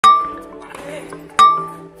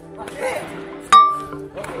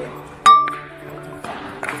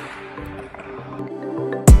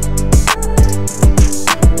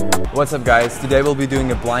What's up guys, today we'll be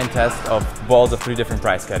doing a blind test of balls of 3 different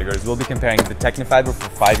price categories. We'll be comparing the Technifiber for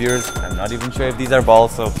 5 years, I'm not even sure if these are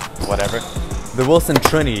balls, so whatever. The Wilson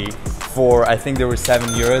Trini for, I think they were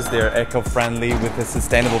 €7, they're eco-friendly with a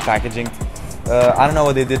sustainable packaging. I don't know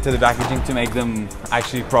what they did to the packaging to make them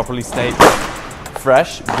actually properly stay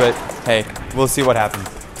fresh, but hey, we'll see what happens.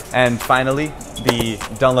 And finally, the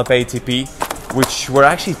Dunlop ATP, which were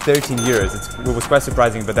actually €13. It was quite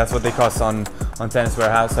surprising, but that's what they cost on Tennis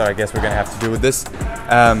Warehouse, so I guess we're gonna have to do with this.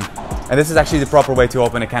 And this is actually the proper way to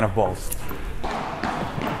open a can of balls.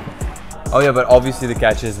 Oh yeah, but obviously the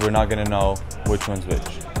catch is we're not gonna know which one's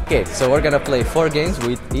which. Okay, so we're gonna play 4 games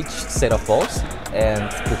with each set of balls, and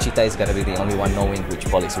Kuchita is gonna be the only one knowing which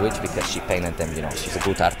ball is which because she painted them, you know, she's a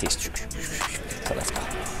good artist. So let's go.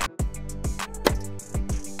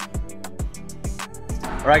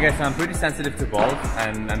 Alright guys, so I'm pretty sensitive to balls,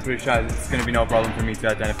 and I'm pretty sure it's going to be no problem for me to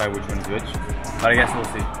identify which one is which, but I guess we'll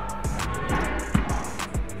see.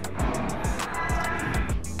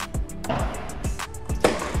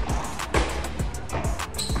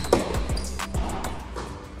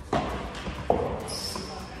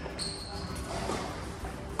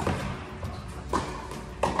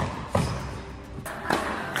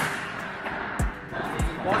 It's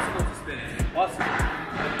impossible to spin it, impossible.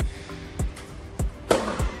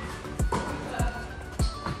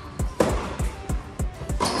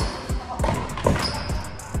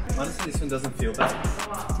 Honestly, this one doesn't feel bad,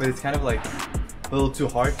 but it's kind of like a little too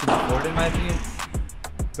hard to record in my opinion.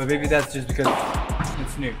 But maybe that's just because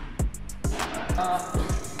it's new.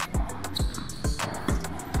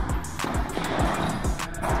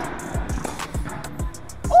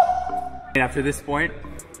 And after this point,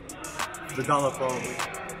 the Dunlop probably.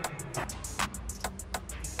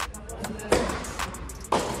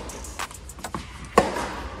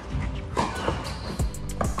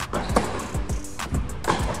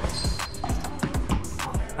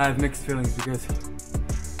 I have mixed feelings because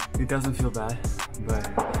it doesn't feel bad, but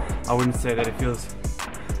I wouldn't say that it feels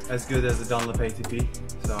as good as the Dunlop ATP,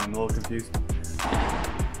 so I'm a little confused.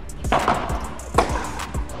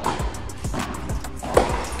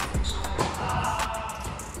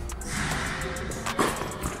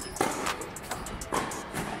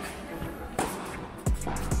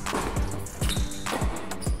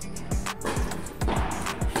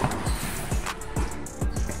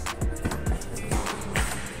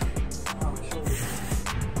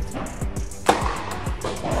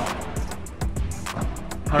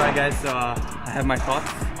 Alright guys, so I have my thoughts.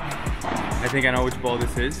 I think I know which ball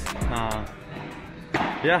this is.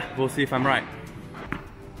 Yeah, we'll see if I'm right.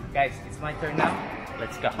 Guys, it's my turn now.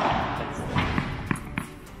 Let's go. Let's go.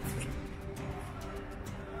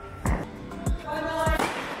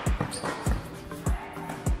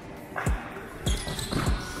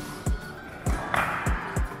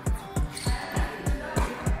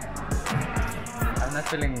 I'm not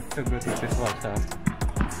feeling too good with this ball, so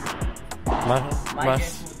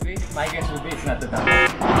my guess would be it's not the Dunlop.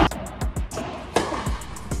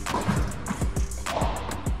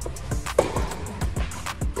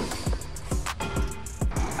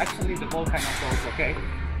 Actually, the ball kind of goes okay.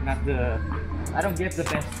 Not the, I don't get the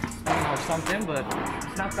best spin or something, but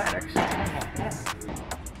it's not bad actually.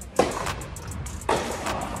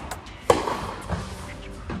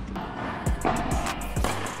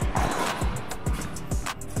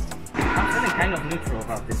 Kind of neutral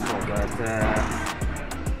about this ball, but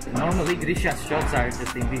normally Grisha's shots are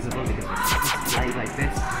just invisible because it's like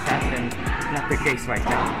this, and not the case right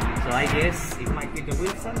now. So I guess it might be the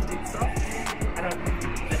Wilson itself. I don't know.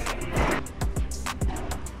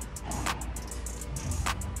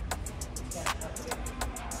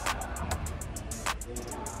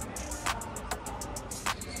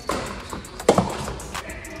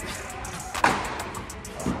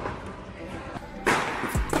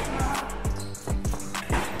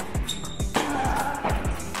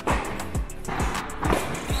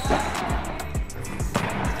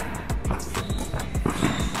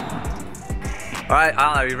 Alright,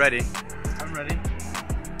 Alan, are you ready? I'm ready.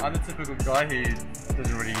 I'm the typical guy who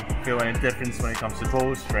doesn't really feel any difference when it comes to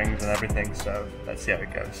balls, strings and everything, so let's see how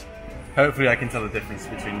it goes. Hopefully I can tell the difference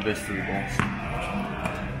between those 3 balls.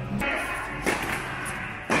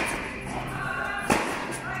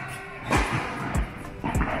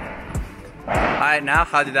 Alright, now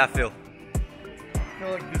how did that feel? I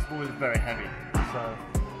feel like this ball is very heavy, so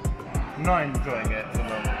I'm not enjoying it at the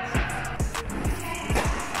moment.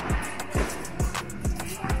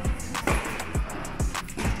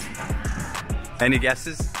 Any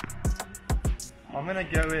guesses? I'm gonna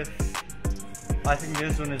go with, I think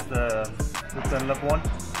this one is the Dunlop one.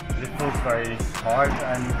 It feels very hard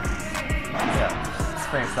and yeah.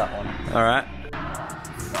 experience that one. All right.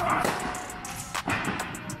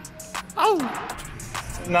 Oh!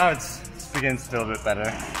 Now it's beginning to feel a bit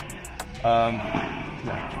better.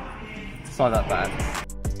 Yeah, it's not that bad.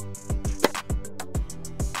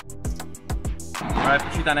 All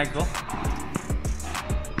right, shoot that next ball.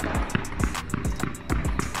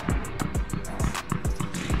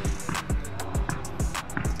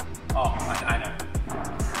 Oh, I know.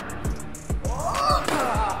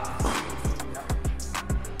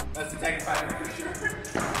 That's the tech fighter for sure.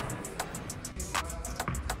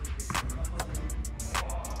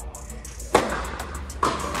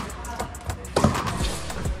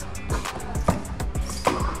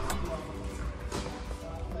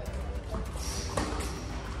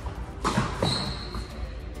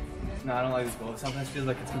 No, I don't like this ball. It sometimes feels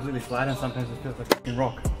like it's completely flat and sometimes it feels like a fucking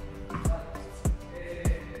rock.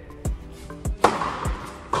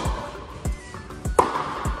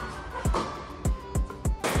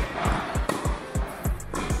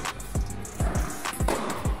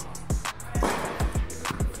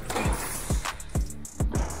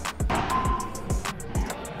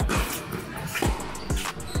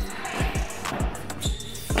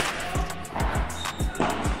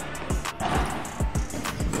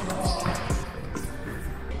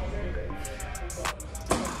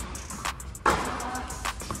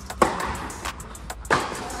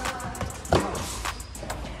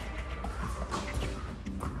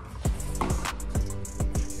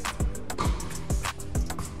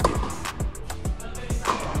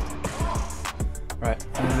 Right,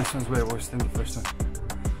 and this one's way worse than the first one.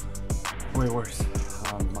 Way worse. I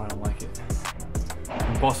don't like it.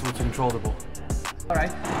 Impossible to control the ball.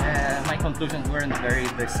 Alright, my conclusions weren't very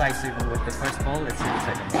decisive with the first ball. Let's see the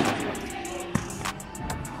second ball.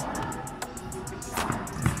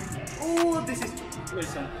 Oh, this is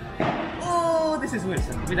Wilson. Oh, this is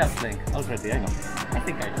Wilson. Without playing. Already, I know. I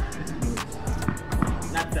think I know.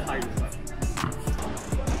 Not the hardest one.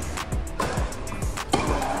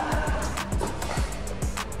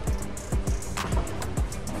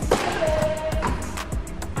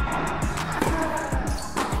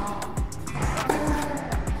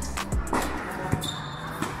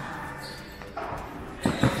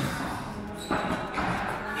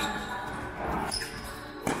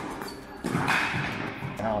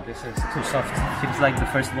 No, this is too soft. Seems like the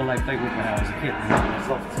first ball I played with when I was a kid.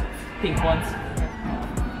 Soft. Pink ones.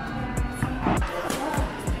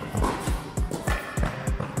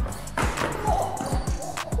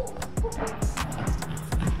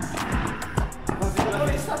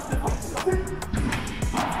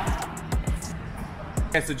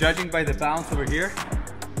 Okay, so judging by the bounce over here,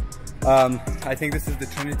 I think this is the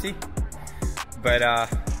Trinity, but I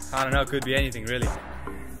don't know, it could be anything really.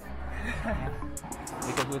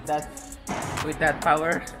 Because with that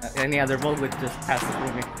power, any other ball would just pass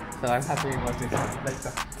through me. So I'm happy with this. Let's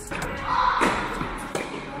go.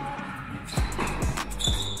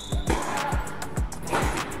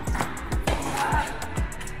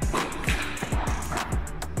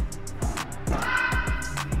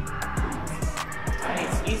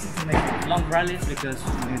 It's easy to make long rallies because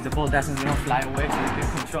the ball doesn't fly away, so you can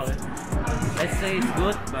control it. Let's say it's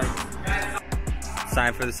good, but It's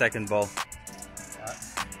time for the second ball.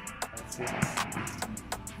 Let's see.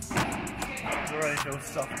 It's already feels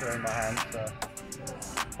softer in my hand, so.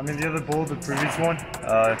 I mean, the other ball, the previous one,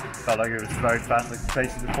 felt like it was very fast, like the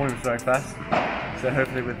pace of the point was very fast. So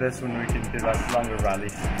hopefully with this one we can do like longer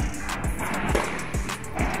rallies.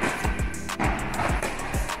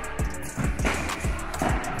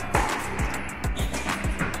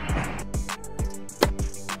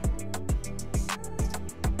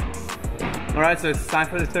 Alright, so it's time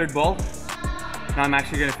for the third ball. Now I'm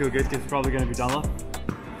actually gonna feel good because it's probably gonna be Dunlop.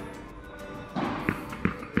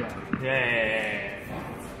 Yeah.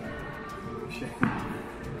 Shit.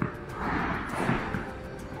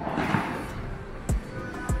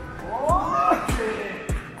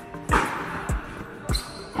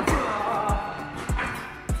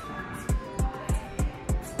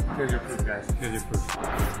 Here's your proof, guys. Here's your proof.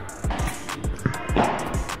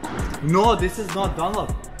 No, this is not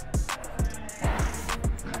Dunlop.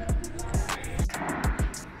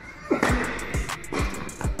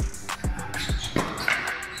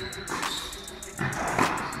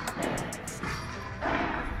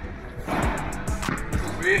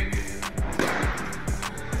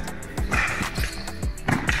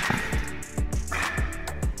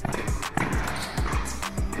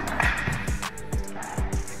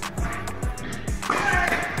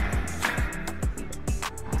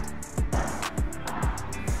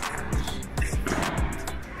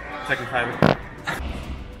 Second fiber.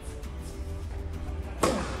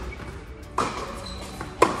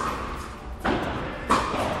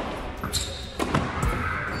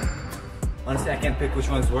 Honestly, I can't pick which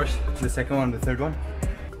one's worse. The second one or the third one.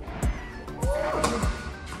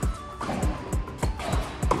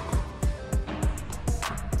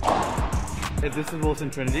 If this is Wilson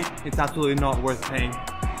Trinity, it's absolutely not worth paying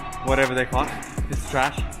whatever they cost. It's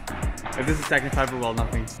trash. If this is Technifiber, well,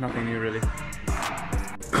 nothing new really.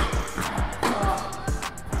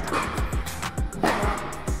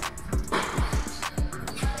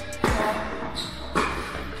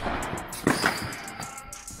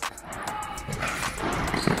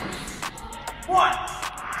 What?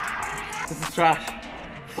 This is trash.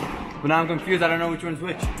 But now I'm confused, I don't know which one's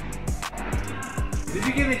which. Did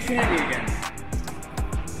you give me Trinity again?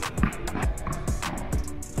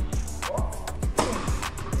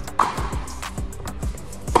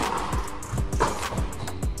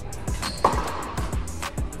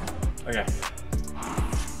 Okay.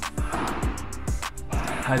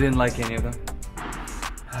 I didn't like any of them.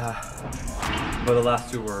 But the last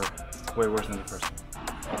two were way worse than the first one.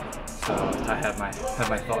 So I have my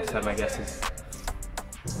thoughts, have my guesses.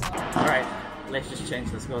 Alright, let's just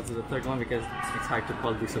change. Let's go to the third one because it's hard to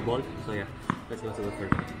call this a ball. So yeah, let's go to the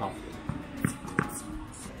third one. Oh.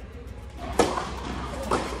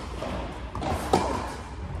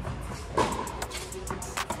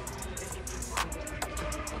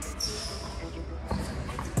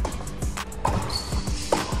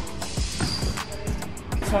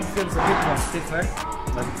 This one feels a bit more stiffer,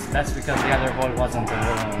 but that's because the other ball wasn't a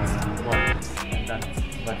ball.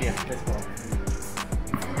 But yeah, let's go.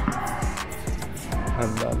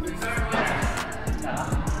 I'm done.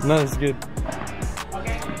 No, it's good.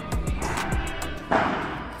 Okay.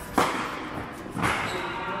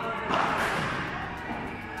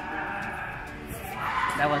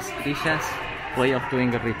 That was Grisha's way of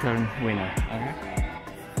doing a return winner. Okay.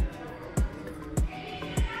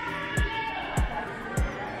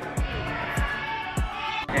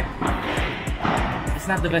 It's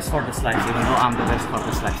not the best for the slice, even though I'm the best for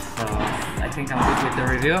the slice. So I think I'm good with the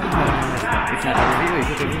review. It's not a review, is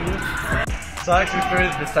it a review? So I actually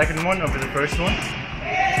preferred the second one over the first one.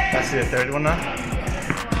 Let's see the third one now.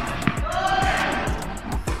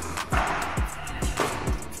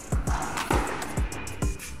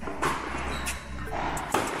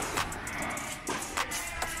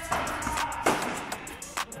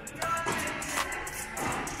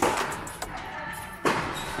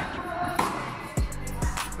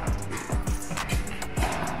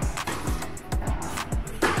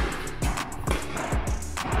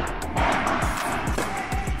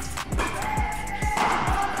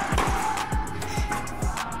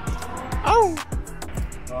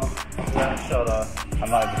 I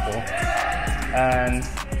like the ball, and I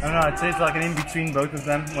don't know, I'd say it's like an in-between both of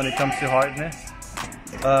them when it comes to hardness.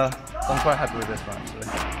 So I'm quite happy with this one actually.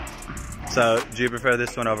 So, do you prefer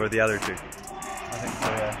this one over the other two? I think so,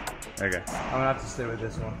 yeah. Okay. I'm gonna have to stay with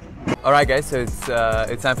this one. Alright guys, so it's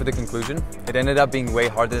time for the conclusion. It ended up being way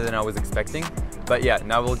harder than I was expecting. But yeah,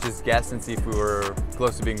 now we'll just guess and see if we were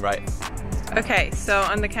close to being right. Okay, so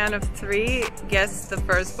on the count of 3, guess the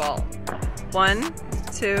first ball. 1,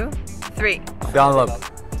 2, 3. Dunlop.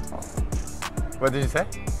 What did you say?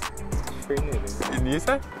 Did you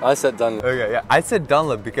say? I said Dunlop. Okay, yeah. I said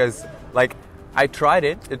Dunlop because, like, I tried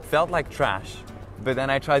it. It felt like trash. But then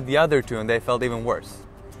I tried the other two and they felt even worse.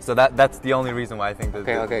 So that's the only reason why I think that.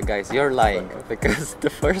 Okay, guys, you're lying because the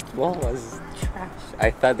first ball was trash. I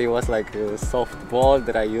thought it was like a soft ball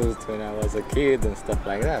that I used when I was a kid and stuff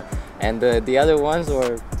like that. And the other ones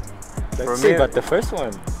were, let's see, but the first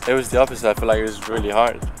one. It was the opposite. I feel like it was really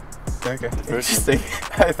hard. Okay, interesting.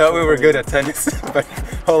 I thought we were good at tennis, but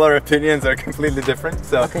all our opinions are completely different.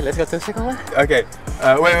 So okay, let's go to the second one. Okay,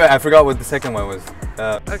 wait, I forgot what the second one was.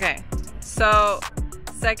 Okay, so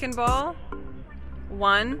second ball.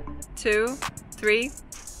 1, 2, 3.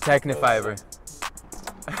 Technifiber.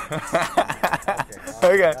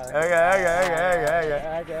 Okay.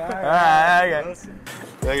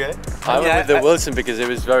 I went with the Wilson because it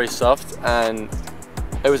was very soft and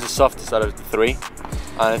it was the softest out of the 3.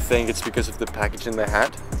 And I think it's because of the packaging they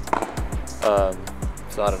had. So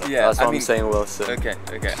I don't know. Yeah, that's why I'm saying Wilson. Okay.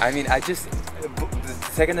 I mean, the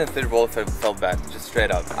second and third ball felt bad, just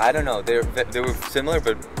straight up. I don't know. They were similar,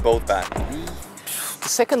 but both bad. The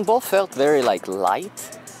second ball felt very like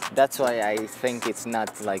light. That's why I think it's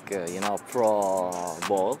not like a, you know, pro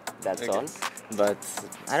ball. That's all. But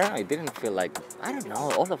I don't know. It didn't feel like, I don't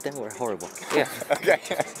know. All of them were horrible. Yeah. Okay.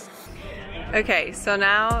 Okay, so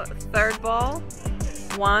now third ball.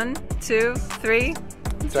 1, 2, 3.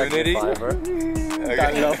 Trinity. I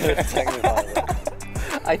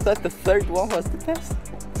thought the third one was the best.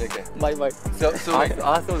 Okay. My. So I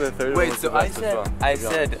thought the third one was the best as well. I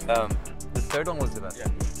said the third one was the best. Yeah.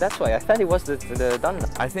 That's why I thought it was the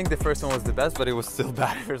Dunlop. I think the first one was the best, but it was still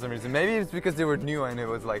bad for some reason. Maybe it's because they were new and it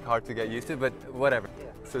was like hard to get used to, but whatever.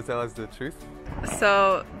 So tell us the truth.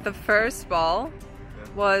 So the first ball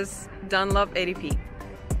was Dunlop ADP.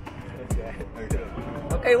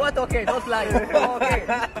 Okay, what? Okay, don't lie. Oh, okay,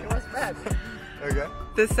 it was bad. Okay.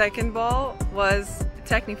 The second ball was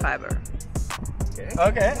Technifiber.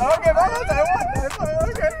 Okay. Okay.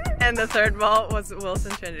 And the third ball was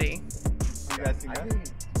Wilson Trinity. You guys think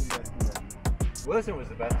that? Wilson was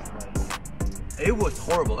the best. It was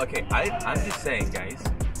horrible. Okay, I'm just saying, guys,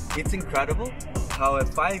 it's incredible how a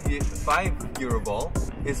 5-euro ball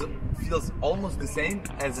feels almost the same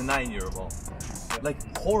as a 9-euro ball. Like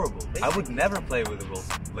horrible. I would never play with a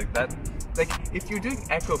Wilson like that. Like if you're doing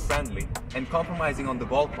eco-friendly and compromising on the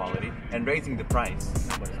ball quality and raising the price,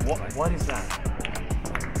 what is that?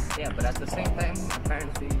 Yeah, but at the same time,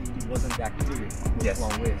 apparently it wasn't that clear. Yes.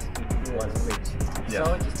 One way it was glitch. Yeah.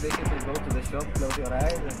 So just basically go to the shop, close your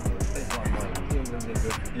eyes, and take one more. It will be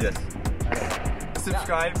good. Yes.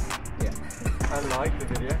 Subscribe. Yeah. And like the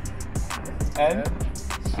video. And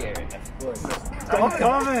share it, of course.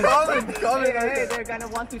 comment. Hey, they're gonna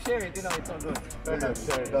want to share it. You know, it's all good.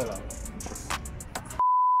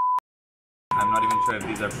 I'm not even sure if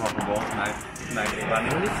these are proper balls. Nice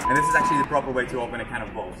running. And this is actually the proper way to open a can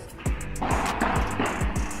of balls.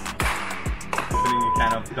 Opening a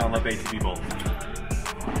can of Dunlop ATV balls.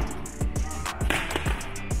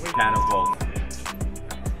 Can of balls.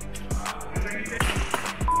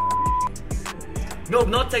 No,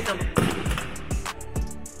 not take them.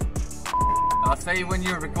 I'll say when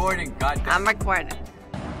you're recording, goddamn. I'm recording.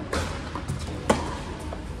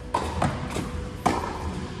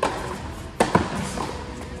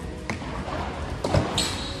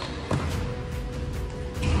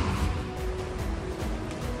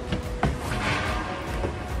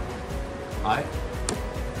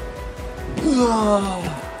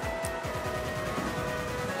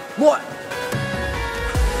 What?